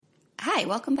Hi,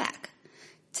 welcome back.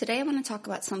 Today I want to talk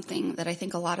about something that I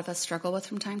think a lot of us struggle with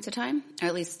from time to time, or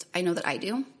at least I know that I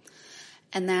do,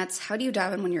 and that's how do you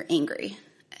daven when you're angry,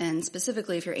 and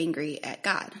specifically if you're angry at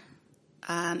God.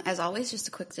 As always, just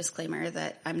a quick disclaimer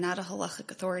that I'm not a halachic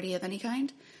authority of any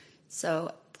kind,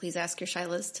 so please ask your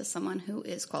shilas to someone who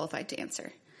is qualified to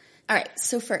answer. All right,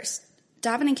 so first,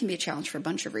 davening can be a challenge for a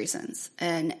bunch of reasons,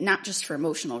 and not just for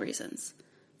emotional reasons.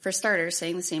 For starters,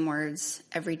 saying the same words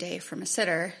every day from a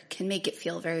sitter can make it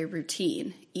feel very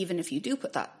routine, even if you do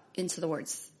put thought into the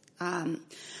words.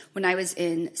 When I was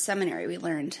in seminary, we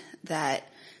learned that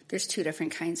there's two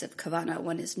different kinds of kavana.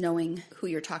 One is knowing who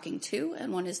you're talking to,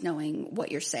 and one is knowing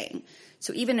what you're saying.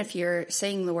 So even if you're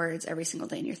saying the words every single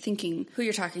day and you're thinking who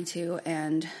you're talking to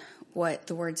and what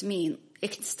the words mean,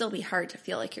 it can still be hard to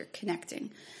feel like you're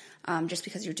connecting. Just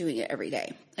because you're doing it every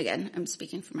day. Again, I'm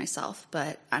speaking for myself,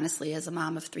 but honestly, as a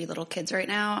mom of 3 little kids right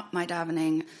now, my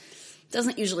davening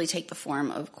doesn't usually take the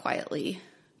form of quietly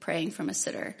praying from a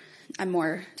sitter. I'm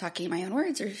more talking in my own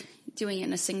words or doing it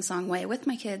in a sing-song way with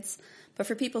my kids. But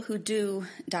for people who do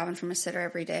daven from a sitter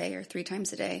every day or 3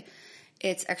 times a day,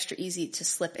 it's extra easy to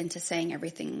slip into saying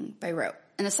everything by rote.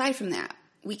 And aside from that,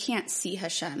 we can't see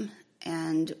Hashem,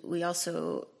 and we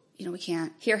also we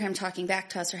can't hear him talking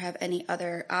back to us or have any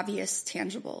other obvious,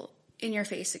 tangible,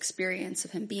 in-your-face experience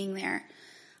of him being there,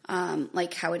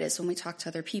 like how it is when we talk to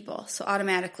other people. So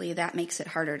automatically that makes it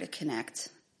harder to connect.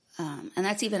 And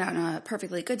that's even on a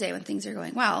perfectly good day when things are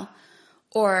going well,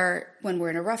 or when we're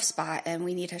in a rough spot and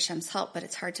we need Hashem's help, but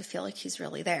it's hard to feel like he's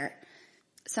really there.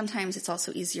 Sometimes it's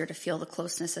also easier to feel the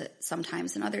closeness at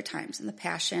sometimes than other times, and the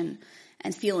passion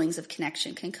and feelings of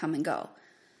connection can come and go.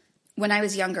 When I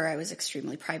was younger, I was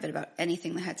extremely private about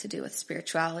anything that had to do with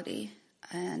spirituality,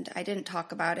 and I didn't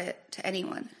talk about it to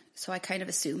anyone. So I kind of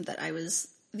assumed that I was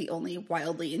the only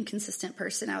wildly inconsistent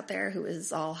person out there who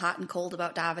was all hot and cold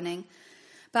about davening.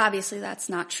 But obviously that's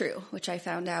not true, which I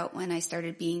found out when I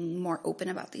started being more open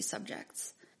about these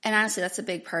subjects. And honestly, that's a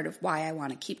big part of why I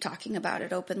want to keep talking about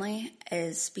it openly,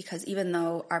 is because even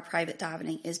though our private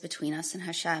davening is between us and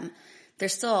Hashem,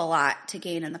 there's still a lot to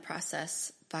gain in the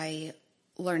process by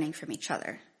learning from each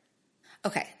other.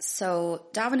 Okay, so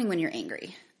davening when you're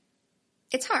angry.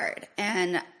 It's hard,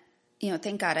 and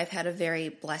thank God I've had a very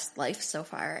blessed life so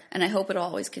far, and I hope it'll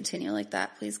always continue like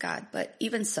that, please God. But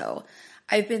even so,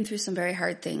 I've been through some very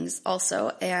hard things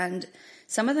also, and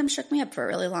some of them shook me up for a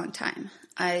really long time.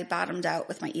 I bottomed out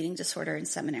with my eating disorder in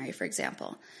seminary, for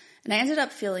example, and I ended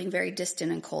up feeling very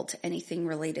distant and cold to anything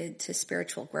related to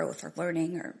spiritual growth or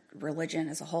learning or religion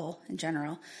as a whole in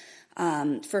general.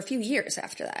 For a few years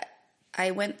after that.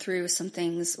 I went through some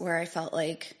things where I felt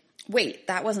like, wait,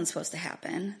 that wasn't supposed to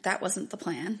happen. That wasn't the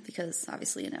plan, because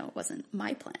obviously, it wasn't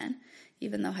my plan,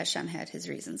 even though Hashem had his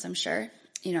reasons, I'm sure.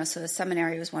 So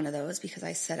seminary was one of those, because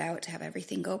I set out to have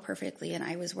everything go perfectly, and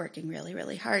I was working really,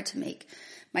 really hard to make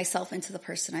myself into the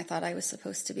person I thought I was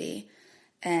supposed to be,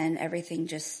 and everything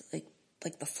just,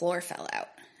 like the floor fell out.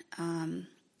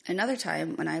 Another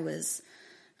time when I was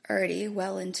already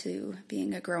well into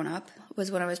being a grown-up was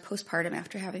when I was postpartum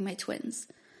after having my twins.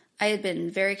 I had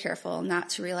been very careful not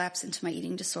to relapse into my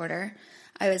eating disorder.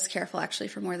 I was careful actually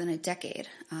for more than a decade.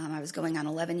 I was going on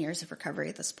 11 years of recovery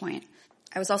at this point.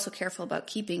 I was also careful about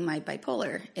keeping my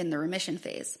bipolar in the remission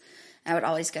phase. I would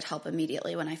always get help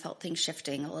immediately when I felt things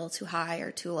shifting a little too high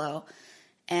or too low.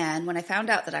 And when I found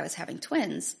out that I was having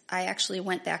twins, I actually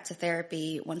went back to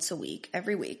therapy once a week,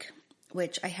 every week,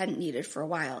 which I hadn't needed for a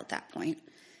while at that point.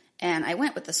 And I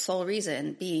went with the sole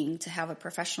reason being to have a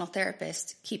professional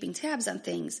therapist keeping tabs on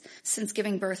things, since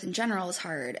giving birth in general is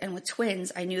hard. And with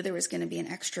twins, I knew there was going to be an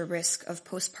extra risk of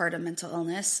postpartum mental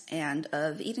illness and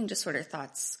of eating disorder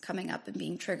thoughts coming up and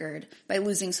being triggered by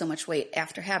losing so much weight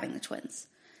after having the twins.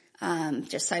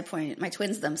 Just side point, my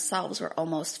twins themselves were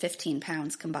almost 15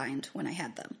 pounds combined when I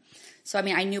had them. So,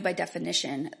 I knew by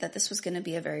definition that this was going to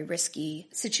be a very risky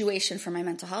situation for my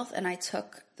mental health, and I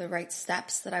took the right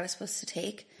steps that I was supposed to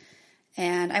take.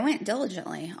 And I went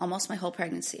diligently almost my whole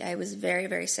pregnancy. I was very,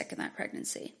 very sick in that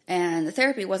pregnancy. And the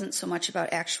therapy wasn't so much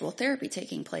about actual therapy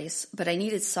taking place, but I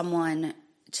needed someone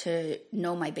to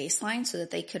know my baseline so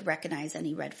that they could recognize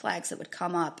any red flags that would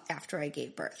come up after I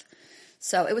gave birth.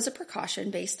 So it was a precaution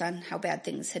based on how bad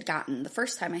things had gotten the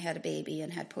first time I had a baby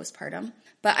and had postpartum.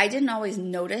 But I didn't always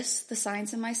notice the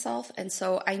signs in myself. And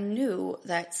so I knew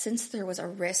that since there was a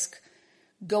risk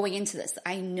going into this,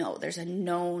 I know there's a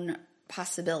known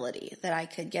possibility that I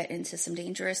could get into some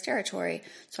dangerous territory,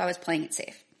 so I was playing it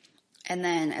safe. And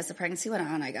then as the pregnancy went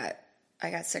on, I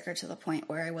got sicker to the point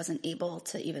where I wasn't able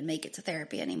to even make it to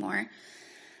therapy anymore.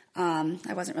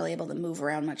 I wasn't really able to move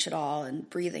around much at all, and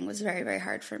breathing was very, very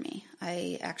hard for me.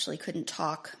 I actually couldn't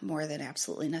talk more than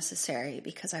absolutely necessary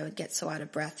because I would get so out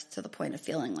of breath to the point of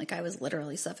feeling like I was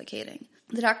literally suffocating.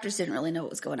 The doctors didn't really know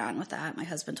what was going on with that. My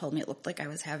husband told me it looked like I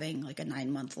was having like a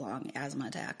 9-month-long asthma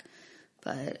attack,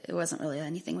 but it wasn't really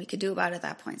anything we could do about it at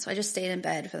that point. So I just stayed in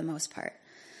bed for the most part.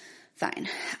 Fine.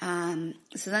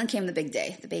 So then came the big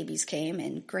day. The babies came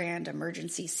in grand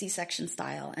emergency C-section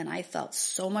style, and I felt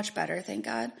so much better, thank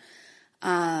God.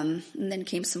 And then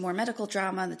came some more medical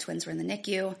drama. The twins were in the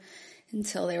NICU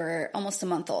until they were almost a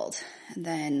month old. And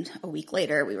then a week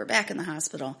later, we were back in the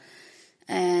hospital.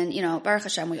 And, Baruch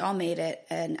Hashem, we all made it,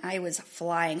 and I was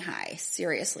flying high,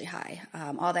 seriously high.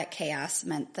 All that chaos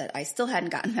meant that I still hadn't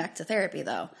gotten back to therapy,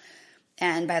 though.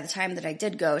 And by the time that I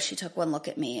did go, she took one look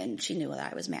at me and she knew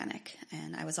that I was manic.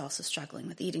 And I was also struggling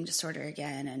with eating disorder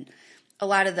again. And a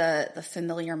lot of the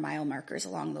familiar mile markers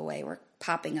along the way were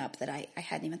popping up that I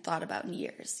hadn't even thought about in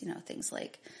years. Things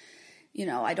like,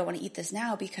 I don't want to eat this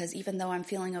now because even though I'm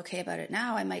feeling okay about it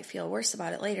now, I might feel worse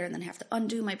about it later and then have to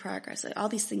undo my progress. All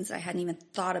these things that I hadn't even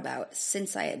thought about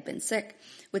since I had been sick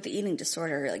with the eating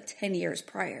disorder like 10 years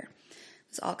prior. It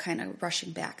was all kind of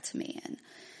rushing back to me. And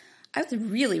I was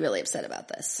really, really upset about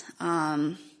this.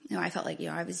 I felt like,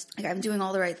 I'm doing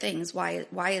all the right things. Why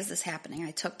is this happening?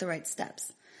 I took the right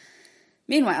steps.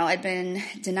 Meanwhile, I'd been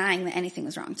denying that anything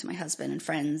was wrong to my husband and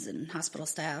friends and hospital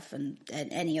staff and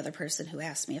any other person who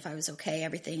asked me if I was okay.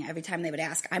 Every time they would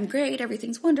ask, I'm great,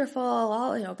 everything's wonderful,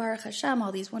 all, Baruch Hashem,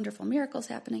 all these wonderful miracles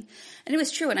happening. And it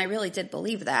was true, and I really did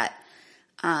believe that.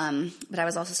 But I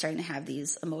was also starting to have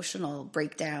these emotional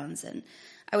breakdowns, and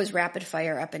I was rapid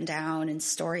fire up and down and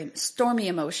stormy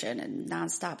emotion and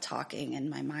nonstop talking, and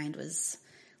my mind was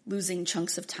losing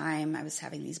chunks of time. I was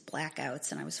having these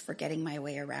blackouts, and I was forgetting my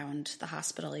way around the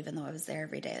hospital even though I was there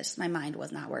every day. My mind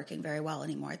was not working very well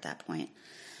anymore at that point.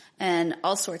 And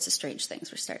all sorts of strange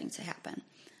things were starting to happen.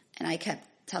 And I kept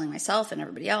telling myself and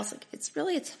everybody else, like, it's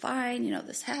fine,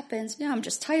 this happens. I'm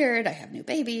just tired. I have new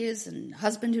babies and a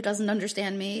husband who doesn't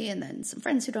understand me, and then some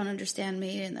friends who don't understand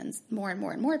me, and then more and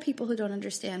more and more people who don't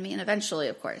understand me. And eventually,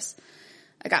 of course,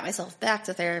 I got myself back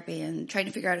to therapy and trying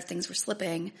to figure out if things were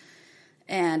slipping.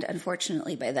 And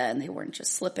unfortunately, by then, they weren't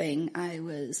just slipping. I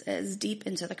was as deep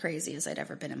into the crazy as I'd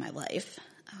ever been in my life.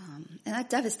 And that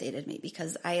devastated me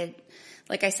because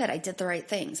like I said, I did the right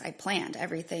things. I planned.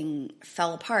 Everything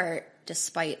fell apart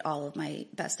despite all of my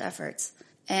best efforts.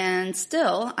 And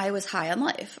still, I was high on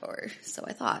life, or so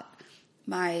I thought.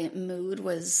 My mood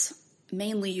was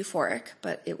mainly euphoric,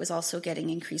 but it was also getting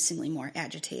increasingly more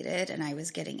agitated, and I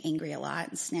was getting angry a lot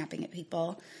and snapping at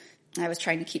people. I was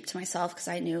trying to keep to myself because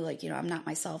I knew, I'm not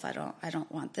myself. I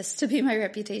don't want this to be my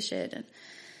reputation. And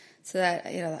so that,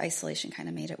 the isolation kind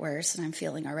of made it worse, and I'm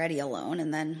feeling already alone.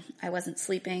 And then I wasn't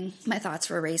sleeping. My thoughts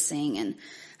were racing, and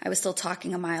I was still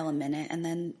talking a mile a minute. And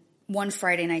then one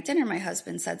Friday night dinner, my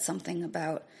husband said something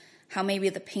about how maybe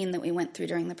the pain that we went through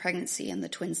during the pregnancy and the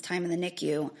twins' time in the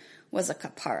NICU was a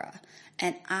kapara.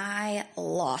 And I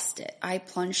lost it. I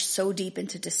plunged so deep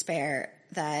into despair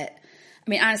that,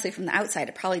 honestly, from the outside,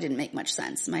 it probably didn't make much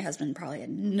sense. My husband probably had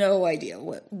no idea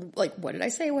what did I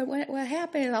say? What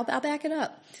happened? I'll back it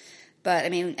up. But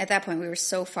at that point, we were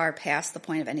so far past the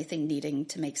point of anything needing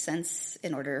to make sense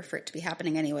in order for it to be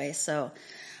happening anyway. So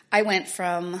I went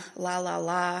from la, la,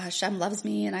 la, Hashem loves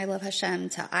me and I love Hashem,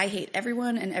 to I hate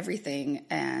everyone and everything.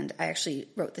 And I actually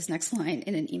wrote this next line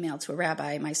in an email to a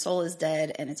rabbi: my soul is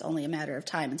dead and it's only a matter of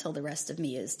time until the rest of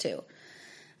me is too.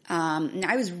 And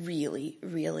I was really,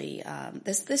 really,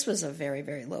 this was a very,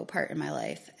 very low part in my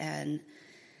life. And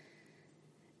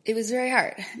it was very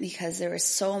hard because there was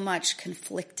so much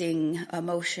conflicting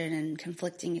emotion and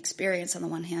conflicting experience. On the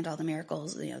one hand, all the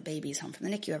miracles, baby's home from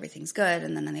the NICU, everything's good.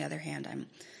 And then on the other hand, I'm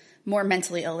more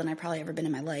mentally ill than I've probably ever been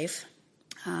in my life.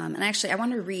 And actually, I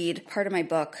want to read part of my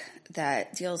book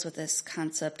that deals with this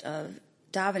concept of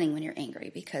davening when you're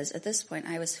angry, because at this point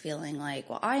I was feeling like,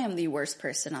 well, I am the worst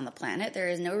person on the planet. There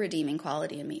is no redeeming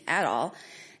quality in me at all.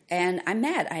 And I'm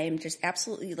mad. I am just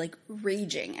absolutely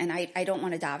raging. And I don't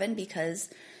want to daven because,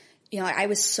 I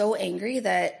was so angry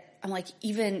that I'm like,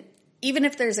 even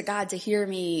if there's a God to hear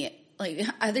me,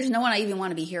 there's no one I even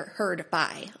want to be heard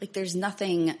by. There's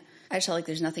nothing, I just felt like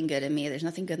there's nothing good in me. There's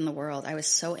nothing good in the world. I was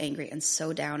so angry and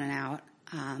so down and out.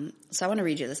 So I want to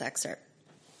read you this excerpt.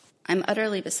 I'm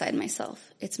utterly beside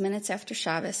myself. It's minutes after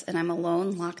Shabbos, and I'm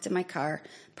alone, locked in my car,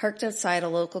 parked outside a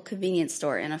local convenience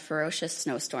store in a ferocious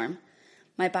snowstorm.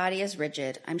 My body is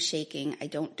rigid. I'm shaking. I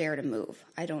don't dare to move.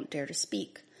 I don't dare to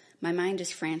speak. My mind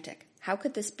is frantic. How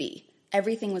could this be?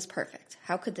 Everything was perfect.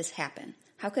 How could this happen?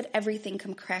 How could everything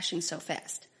come crashing so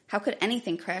fast? How could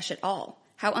anything crash at all?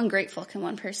 How ungrateful can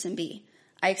one person be?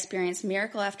 I experienced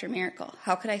miracle after miracle.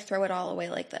 How could I throw it all away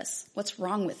like this? What's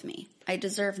wrong with me? I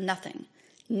deserve nothing.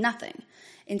 Nothing.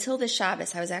 Until this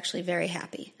Shabbos, I was actually very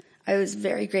happy. I was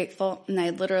very grateful, and I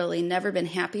had literally never been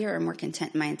happier or more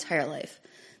content in my entire life.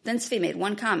 Then Tzvi made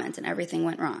one comment, and everything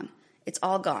went wrong. It's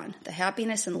all gone. The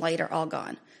happiness and light are all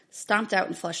gone. Stomped out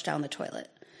and flushed down the toilet.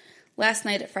 Last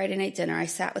night at Friday night dinner, I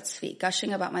sat with Tzvi,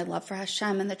 gushing about my love for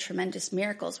Hashem and the tremendous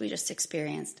miracles we just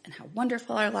experienced, and how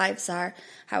wonderful our lives are,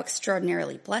 how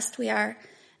extraordinarily blessed we are.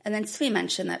 And then Tzvi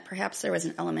mentioned that perhaps there was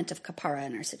an element of kapara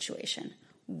in our situation.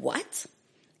 What?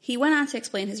 He went on to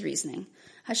explain his reasoning.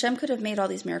 Hashem could have made all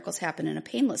these miracles happen in a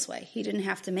painless way. He didn't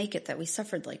have to make it that we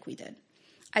suffered like we did.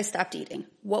 I stopped eating.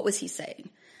 What was he saying?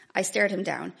 I stared him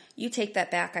down. You take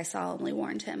that back, I solemnly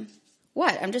warned him.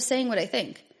 What? I'm just saying what I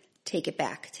think. Take it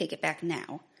back. Take it back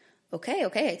now. Okay,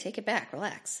 I take it back.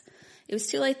 Relax. It was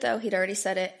too late, though. He'd already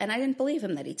said it, and I didn't believe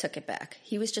him that he took it back.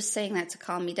 He was just saying that to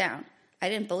calm me down. I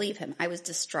didn't believe him. I was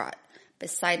distraught,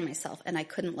 beside myself, and I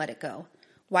couldn't let it go.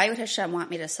 Why would Hashem want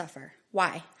me to suffer?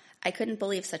 Why? I couldn't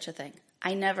believe such a thing.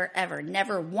 I never, ever,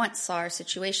 never once saw our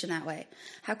situation that way.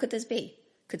 How could this be?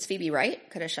 Could Tzvi be right?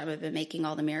 Could Hashem have been making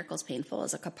all the miracles painful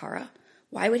as a kapara?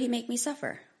 Why would he make me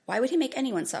suffer? Why would he make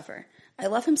anyone suffer? I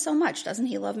love him so much. Doesn't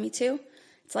he love me too?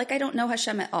 It's like I don't know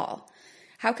Hashem at all.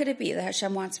 How could it be that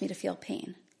Hashem wants me to feel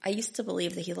pain? I used to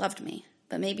believe that he loved me,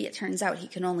 but maybe it turns out he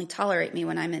can only tolerate me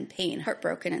when I'm in pain,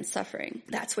 heartbroken, and suffering.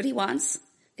 That's what he wants?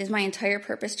 Is my entire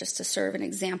purpose just to serve an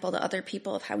example to other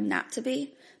people of how not to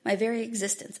be? My very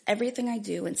existence, everything I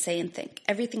do and say and think,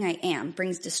 everything I am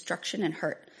brings destruction and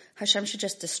hurt. Hashem should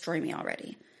just destroy me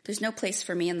already. There's no place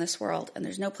for me in this world, and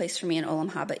there's no place for me in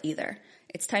Olam Haba either.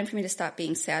 It's time for me to stop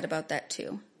being sad about that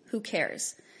too. Who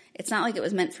cares? It's not like it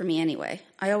was meant for me anyway.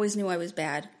 I always knew I was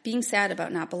bad. Being sad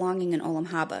about not belonging in Olam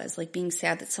Haba is like being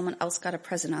sad that someone else got a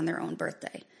present on their own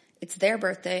birthday. It's their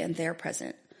birthday and their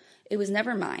present. It was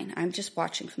never mine. I'm just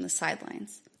watching from the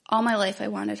sidelines. All my life I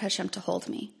wanted Hashem to hold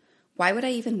me. Why would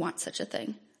I even want such a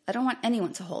thing? I don't want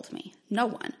anyone to hold me. No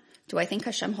one. Do I think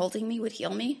Hashem holding me would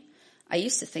heal me? I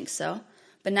used to think so.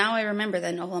 But now I remember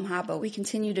that in Olam Haba, we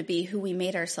continue to be who we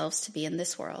made ourselves to be in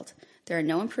this world. There are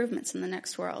no improvements in the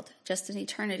next world, just an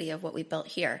eternity of what we built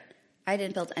here. I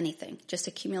didn't build anything, just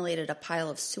accumulated a pile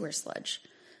of sewer sludge.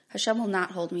 Hashem will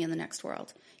not hold me in the next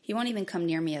world. He won't even come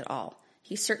near me at all.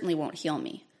 He certainly won't heal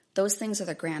me. Those things are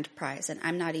the grand prize, and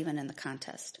I'm not even in the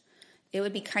contest. It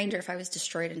would be kinder if I was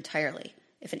destroyed entirely.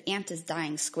 If an ant is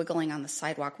dying squiggling on the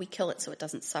sidewalk, we kill it so it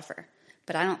doesn't suffer.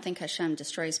 But I don't think Hashem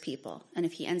destroys people, and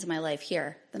if he ends my life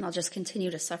here, then I'll just continue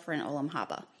to suffer in Olam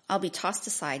Haba. I'll be tossed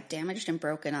aside, damaged and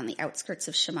broken on the outskirts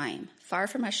of Shemayim, far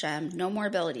from Hashem, no more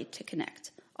ability to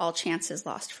connect. All chances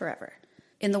lost forever.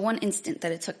 In the one instant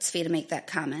that it took Tzvi to make that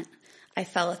comment, I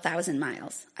fell 1,000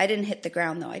 miles. I didn't hit the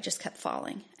ground, though. I just kept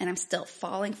falling. And I'm still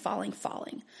falling.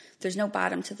 There's no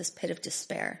bottom to this pit of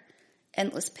despair.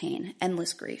 Endless pain,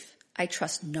 endless grief. I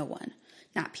trust no one.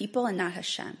 Not people and not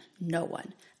Hashem. No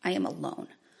one. I am alone.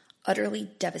 Utterly,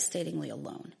 devastatingly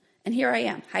alone. And here I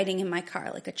am, hiding in my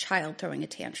car like a child throwing a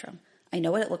tantrum. I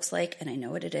know what it looks like, and I know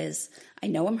what it is. I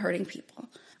know I'm hurting people.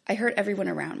 I hurt everyone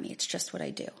around me. It's just what I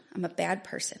do. I'm a bad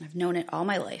person. I've known it all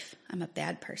my life. I'm a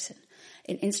bad person.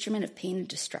 An instrument of pain and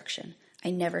destruction. I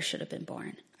never should have been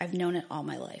born. I've known it all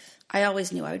my life. I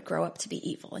always knew I would grow up to be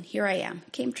evil, and here I am.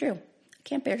 It came true. I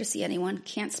can't bear to see anyone,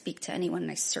 can't speak to anyone,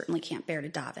 and I certainly can't bear to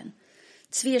daven.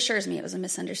 Tzvi assures me it was a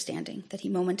misunderstanding, that he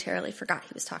momentarily forgot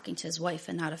he was talking to his wife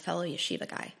and not a fellow yeshiva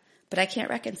guy. But I can't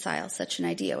reconcile such an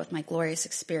idea with my glorious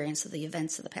experience of the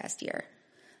events of the past year.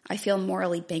 I feel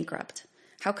morally bankrupt.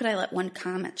 How could I let one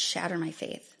comment shatter my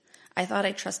faith? I thought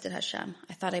I trusted Hashem.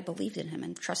 I thought I believed in him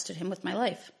and trusted him with my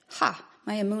life. Ha!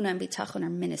 My emunah and bitachon are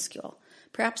minuscule.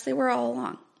 Perhaps they were all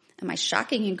along. And my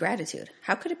shocking ingratitude.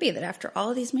 How could it be that after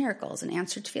all of these miracles and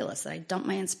answered tefillas that I dumped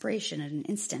my inspiration in an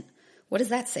instant? What does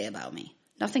that say about me?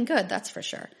 Nothing good, that's for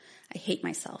sure. I hate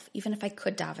myself. Even if I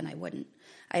could daven, I wouldn't.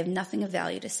 I have nothing of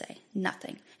value to say.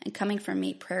 Nothing. And coming from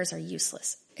me, prayers are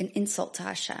useless. An insult to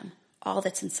Hashem. All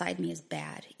that's inside me is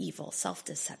bad, evil,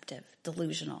 self-deceptive,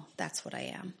 delusional. That's what I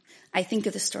am. I think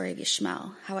of the story of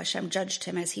Yishmael, how Hashem judged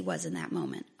him as he was in that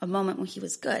moment. A moment when he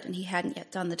was good and he hadn't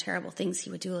yet done the terrible things he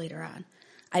would do later on.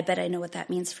 I bet I know what that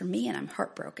means for me, and I'm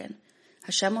heartbroken.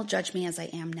 Hashem will judge me as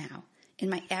I am now. In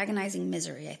my agonizing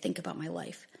misery, I think about my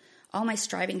life. All my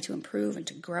striving to improve and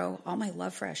to grow, all my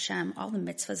love for Hashem, all the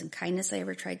mitzvahs and kindness I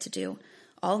ever tried to do,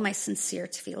 all of my sincere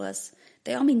tefillahs,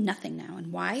 they all mean nothing now.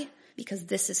 And why? Because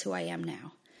this is who I am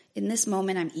now. In this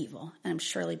moment, I'm evil, and I'm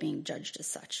surely being judged as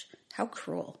such. How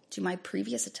cruel. Do my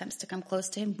previous attempts to come close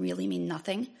to him really mean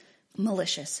nothing?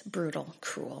 Malicious, brutal,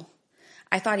 cruel.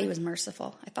 I thought he was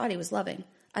merciful. I thought he was loving.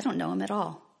 I don't know him at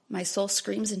all. My soul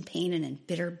screams in pain and in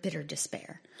bitter, bitter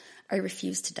despair. I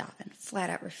refuse to daven, flat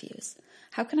out refuse.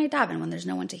 How can I daven when there's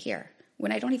no one to hear,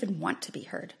 when I don't even want to be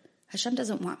heard? Hashem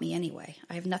doesn't want me anyway.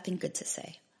 I have nothing good to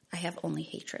say. I have only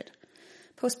hatred.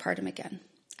 Postpartum again.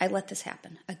 I let this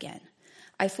happen again.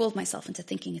 I fooled myself into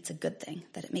thinking it's a good thing,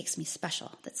 that it makes me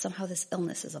special, that somehow this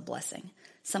illness is a blessing,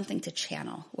 something to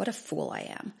channel. What a fool I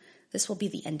am. This will be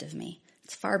the end of me.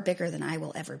 It's far bigger than I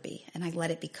will ever be, and I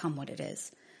let it become what it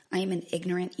is. I am an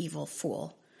ignorant, evil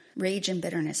fool. Rage and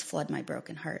bitterness flood my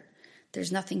broken heart.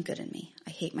 There's nothing good in me. I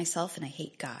hate myself and I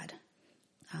hate God.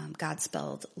 God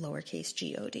spelled lowercase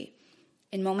G-O-D.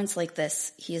 In moments like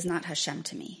this, he is not Hashem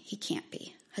to me. He can't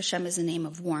be. Hashem is a name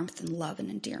of warmth and love and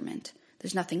endearment.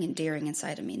 There's nothing endearing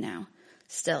inside of me now.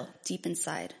 Still, deep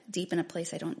inside, deep in a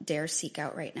place I don't dare seek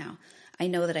out right now, I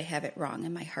know that I have it wrong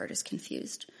and my heart is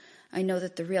confused. I know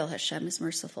that the real Hashem is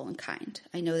merciful and kind.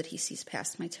 I know that he sees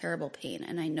past my terrible pain,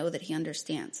 and I know that he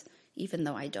understands, even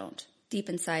though I don't. Deep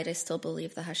inside, I still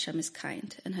believe that Hashem is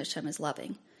kind and Hashem is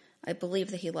loving. I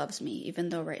believe that he loves me, even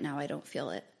though right now I don't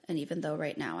feel it, and even though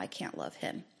right now I can't love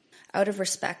him. Out of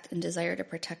respect and desire to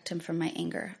protect him from my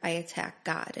anger, I attack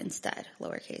God instead,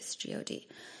 lowercase G-O-D.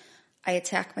 I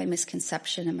attack my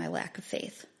misconception and my lack of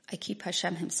faith. I keep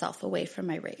Hashem himself away from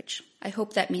my rage. I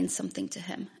hope that means something to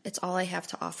him. It's all I have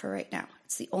to offer right now.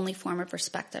 It's the only form of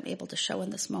respect I'm able to show in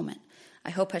this moment.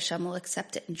 I hope Hashem will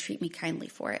accept it and treat me kindly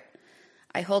for it.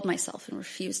 I hold myself and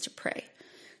refuse to pray.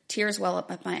 Tears well up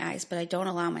at my eyes, but I don't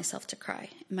allow myself to cry.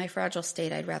 In my fragile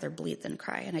state, I'd rather bleed than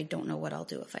cry, and I don't know what I'll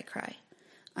do if I cry.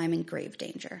 I'm in grave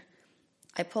danger.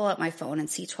 I pull out my phone and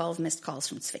see 12 missed calls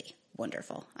from Tzvi.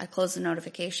 Wonderful. I close the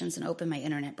notifications and open my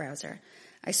internet browser.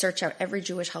 I search out every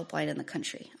Jewish helpline in the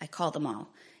country. I call them all.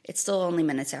 It's still only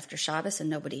minutes after Shabbos and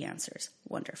nobody answers.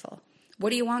 Wonderful. What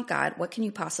do you want, God? What can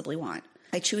you possibly want?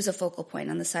 I choose a focal point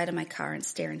on the side of my car and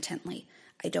stare intently.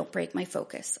 I don't break my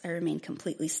focus. I remain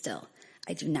completely still.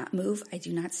 I do not move. I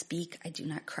do not speak. I do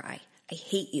not cry. I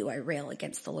hate you. I rail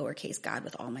against the lowercase God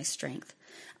with all my strength.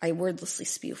 I wordlessly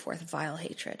spew forth vile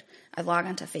hatred. I log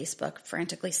onto Facebook,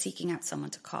 frantically seeking out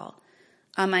someone to call.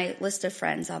 On my list of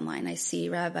friends online, I see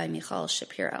Rabbi Michal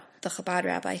Shapiro, the Chabad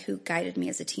rabbi who guided me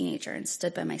as a teenager and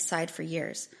stood by my side for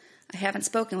years. I haven't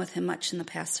spoken with him much in the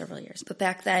past several years, but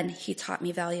back then he taught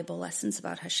me valuable lessons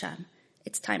about Hashem.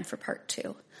 It's time for part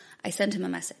 2. I send him a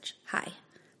message. Hi.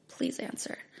 Please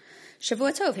answer.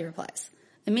 Shavua Tov, he replies.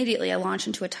 Immediately, I launch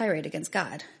into a tirade against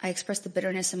God. I express the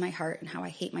bitterness in my heart and how I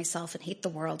hate myself and hate the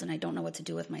world, and I don't know what to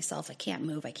do with myself. I can't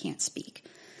move. I can't speak.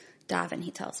 Daven,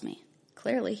 he tells me.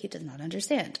 Clearly, he does not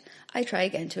understand. I try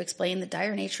again to explain the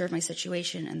dire nature of my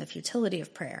situation and the futility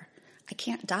of prayer. I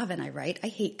can't daven, I write. I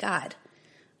hate God.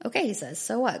 Okay, he says,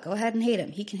 so what? Go ahead and hate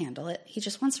him. He can handle it. He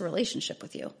just wants a relationship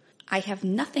with you. I have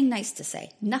nothing nice to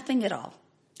say. Nothing at all.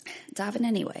 Daven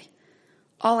anyway.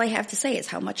 All I have to say is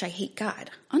how much I hate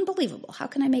God. Unbelievable. How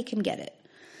can I make him get it?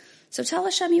 So tell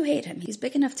Hashem you hate him. He's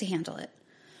big enough to handle it.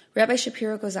 Rabbi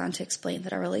Shapiro goes on to explain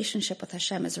that our relationship with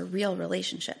Hashem is a real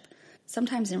relationship.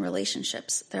 Sometimes in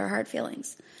relationships, there are hard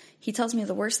feelings. He tells me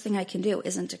the worst thing I can do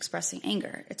isn't expressing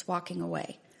anger. It's walking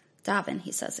away. Daven,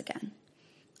 he says again.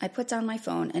 I put down my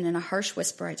phone, and in a harsh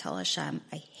whisper, I tell Hashem,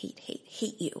 I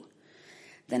hate you.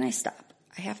 Then I stop.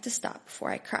 I have to stop before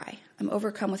I cry. I'm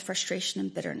overcome with frustration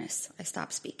and bitterness. I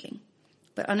stop speaking.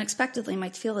 But unexpectedly, my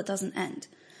tefillah doesn't end.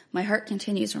 My heart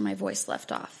continues where my voice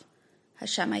left off.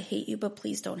 Hashem, I hate you, but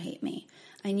please don't hate me.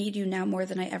 I need you now more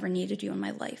than I ever needed you in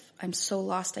my life. I'm so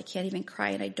lost I can't even cry,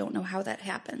 and I don't know how that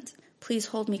happened. Please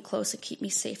hold me close and keep me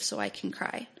safe so I can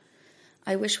cry.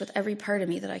 I wish with every part of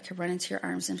me that I could run into your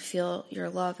arms and feel your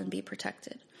love and be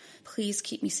protected. Please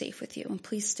keep me safe with you, and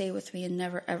please stay with me and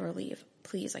never ever leave.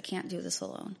 Please, I can't do this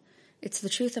alone. It's the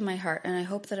truth in my heart, and I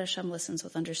hope that Hashem listens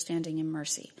with understanding and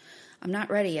mercy. I'm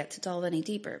not ready yet to delve any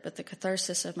deeper, but the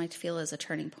catharsis of my tefillah is a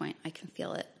turning point. I can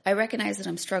feel it. I recognize that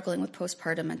I'm struggling with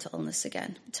postpartum mental illness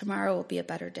again. Tomorrow will be a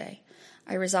better day.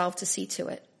 I resolve to see to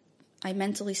it. I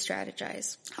mentally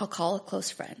strategize. I'll call a close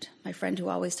friend, my friend who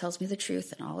always tells me the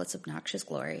truth in all its obnoxious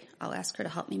glory. I'll ask her to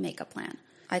help me make a plan.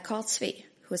 I call Tzvi,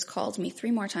 who has called me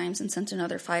 3 more times and sent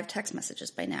another 5 text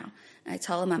messages by now, and I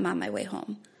tell him I'm on my way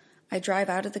home. I drive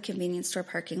out of the convenience store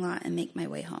parking lot and make my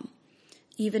way home.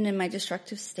 Even in my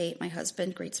destructive state, my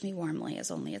husband greets me warmly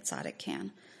as only a tzaddik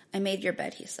can. I made your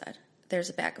bed, he said. There's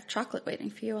a bag of chocolate waiting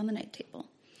for you on the night table.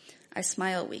 I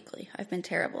smile weakly. I've been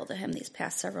terrible to him these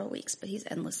past several weeks, but he's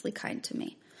endlessly kind to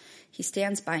me. He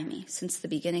stands by me. Since the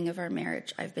beginning of our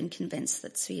marriage, I've been convinced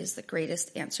that Tzvi is the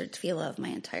greatest answered tefillah of my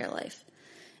entire life.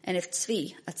 And if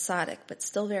Tzvi, a tzaddik, but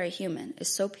still very human,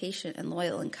 is so patient and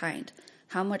loyal and kind,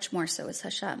 how much more so is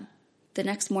Hashem? The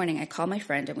next morning, I call my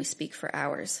friend and we speak for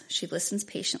hours. She listens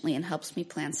patiently and helps me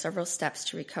plan several steps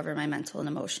to recover my mental and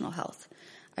emotional health.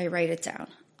 I write it down.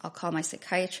 I'll call my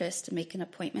psychiatrist and make an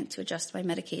appointment to adjust my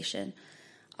medication.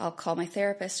 I'll call my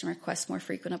therapist and request more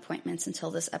frequent appointments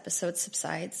until this episode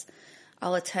subsides.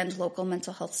 I'll attend local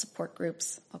mental health support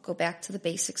groups. I'll go back to the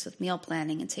basics with meal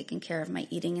planning and taking care of my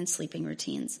eating and sleeping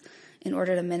routines in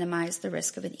order to minimize the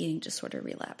risk of an eating disorder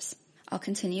relapse. I'll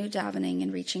continue davening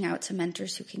and reaching out to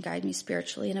mentors who can guide me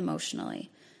spiritually and emotionally.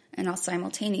 And I'll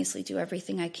simultaneously do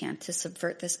everything I can to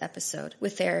subvert this episode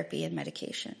with therapy and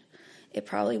medication. It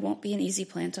probably won't be an easy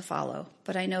plan to follow,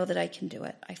 but I know that I can do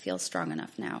it. I feel strong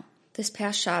enough now. This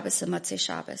past Shabbos and Motzei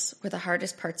Shabbos were the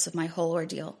hardest parts of my whole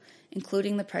ordeal,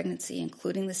 including the pregnancy,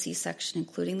 including the C-section,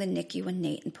 including the NICU and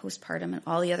Nate and postpartum and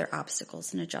all the other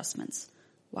obstacles and adjustments.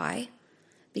 Why?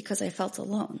 Because I felt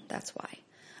alone, that's why.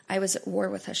 I was at war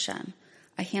with Hashem.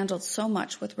 I handled so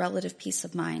much with relative peace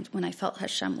of mind when I felt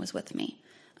Hashem was with me.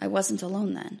 I wasn't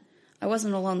alone then. I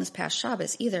wasn't alone this past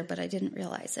Shabbos either, but I didn't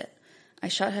realize it. I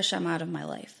shut Hashem out of my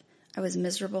life. I was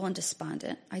miserable and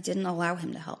despondent. I didn't allow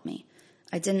him to help me.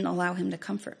 I didn't allow him to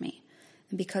comfort me.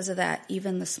 And because of that,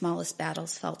 even the smallest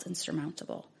battles felt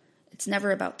insurmountable. It's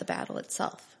never about the battle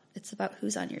itself. It's about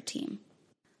who's on your team.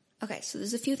 Okay, so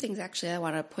there's a few things actually I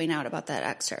want to point out about that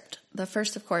excerpt. The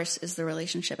first, of course, is the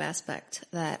relationship aspect,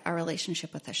 that our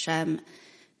relationship with Hashem,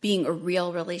 being a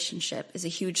real relationship, is a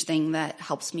huge thing that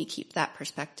helps me keep that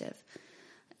perspective.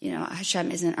 You know,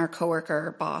 Hashem isn't our coworker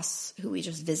or boss who we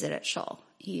just visit at shul.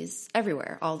 He is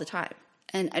everywhere all the time.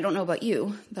 And I don't know about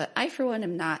you, but I, for one,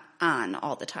 am not on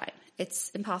all the time. It's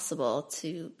impossible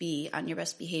to be on your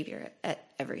best behavior at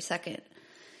every second.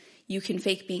 You can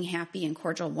fake being happy and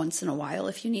cordial once in a while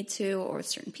if you need to, or with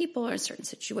certain people or in certain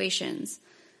situations.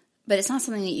 But it's not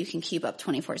something that you can keep up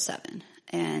 24/7.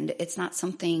 And it's not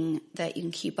something that you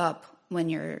can keep up when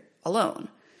you're alone.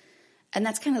 And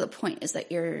that's kind of the point, is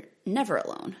that you're never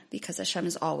alone, because Hashem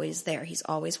is always there. He's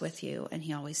always with you, and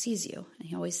he always sees you, and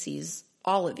he always sees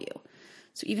all of you.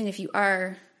 So even if you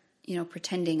are,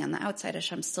 pretending on the outside,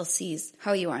 Hashem still sees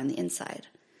how you are on the inside.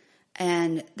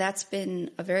 And that's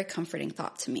been a very comforting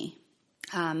thought to me.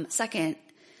 Second,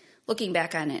 looking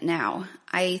back on it now,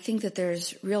 I think that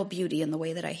there's real beauty in the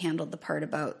way that I handled the part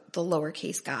about the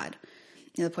lowercase God.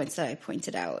 The points that I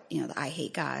pointed out, the I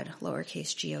hate God,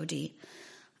 lowercase G-O-D.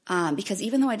 Because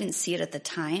even though I didn't see it at the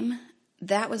time,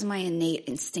 that was my innate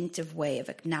instinctive way of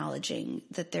acknowledging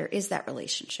that there is that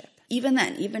relationship. Even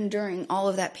then, even during all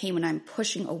of that pain when I'm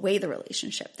pushing away the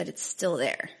relationship, that it's still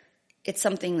there. It's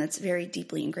something that's very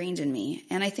deeply ingrained in me,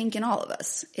 and I think in all of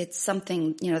us. It's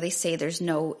something, they say there's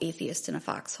no atheist in a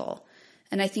foxhole.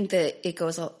 And I think that it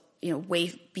goes,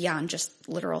 way beyond just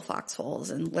literal foxholes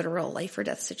and literal life or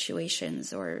death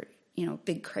situations or,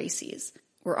 big crises.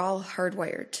 We're all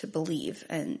hardwired to believe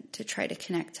and to try to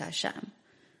connect to Hashem.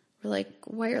 We're like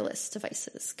wireless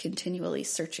devices, continually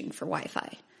searching for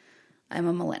Wi-Fi. I'm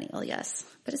a millennial, yes,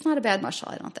 but it's not a bad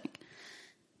mashal, I don't think.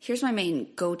 Here's my main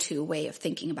go-to way of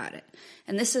thinking about it.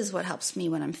 And this is what helps me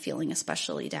when I'm feeling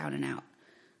especially down and out.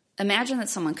 Imagine that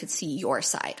someone could see your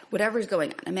side, whatever's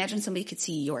going on. Imagine somebody could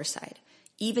see your side.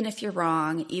 Even if you're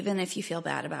wrong, even if you feel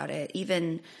bad about it,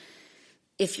 even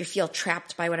if you feel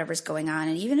trapped by whatever's going on,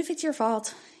 and even if it's your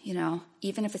fault,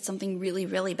 even if it's something really,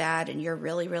 really bad and you're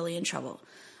really, really in trouble.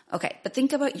 Okay, but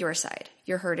think about your side.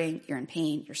 You're hurting, you're in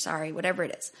pain, you're sorry, whatever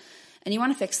it is. And you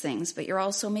want to fix things, but you're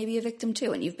also maybe a victim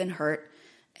too, and you've been hurt,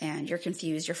 and you're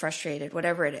confused, you're frustrated,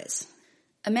 whatever it is.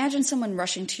 Imagine someone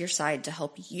rushing to your side to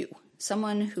help you.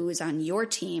 Someone who is on your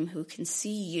team, who can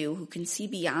see you, who can see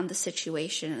beyond the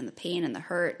situation and the pain and the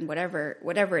hurt and whatever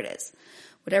it is.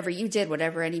 Whatever you did,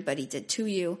 whatever anybody did to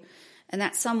you. And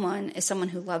that someone is someone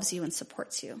who loves you and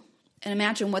supports you. And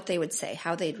imagine what they would say,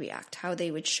 how they'd react, how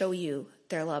they would show you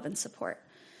their love and support.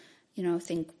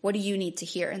 Think, what do you need to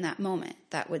hear in that moment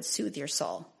that would soothe your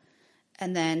soul?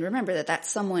 And then remember that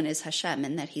someone is Hashem,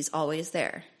 and that he's always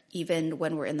there, even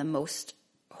when we're in the most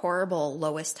horrible,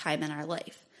 lowest time in our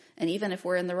life. And even if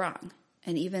we're in the wrong,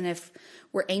 and even if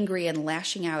we're angry and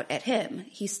lashing out at him,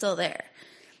 he's still there.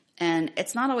 And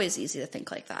it's not always easy to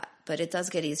think like that, but it does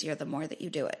get easier the more that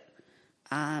you do it.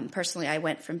 Personally, I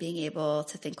went from being able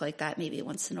to think like that maybe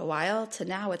once in a while to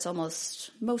now it's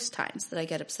almost most times that I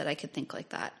get upset I could think like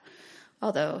that.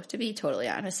 Although, to be totally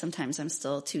honest, sometimes I'm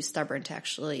still too stubborn to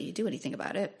actually do anything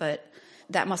about it, but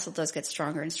that muscle does get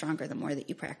stronger and stronger the more that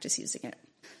you practice using it.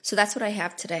 So that's what I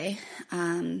have today.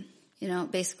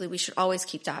 Basically we should always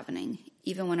keep davening,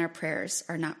 even when our prayers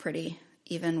are not pretty,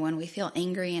 even when we feel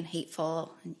angry and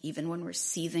hateful, and even when we're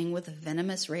seething with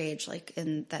venomous rage, like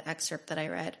in that excerpt that I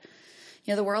read.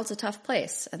 The world's a tough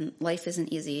place, and life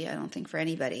isn't easy, I don't think, for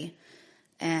anybody.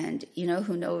 And you know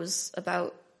who knows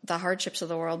about the hardships of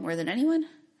the world more than anyone?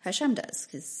 Hashem does,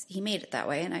 because he made it that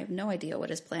way, and I have no idea what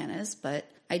his plan is, but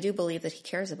I do believe that he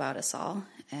cares about us all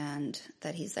and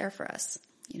that he's there for us.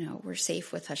 You know, we're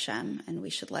safe with Hashem, and we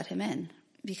should let him in,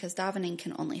 because davening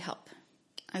can only help.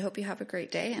 I hope you have a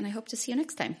great day, and I hope to see you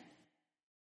next time.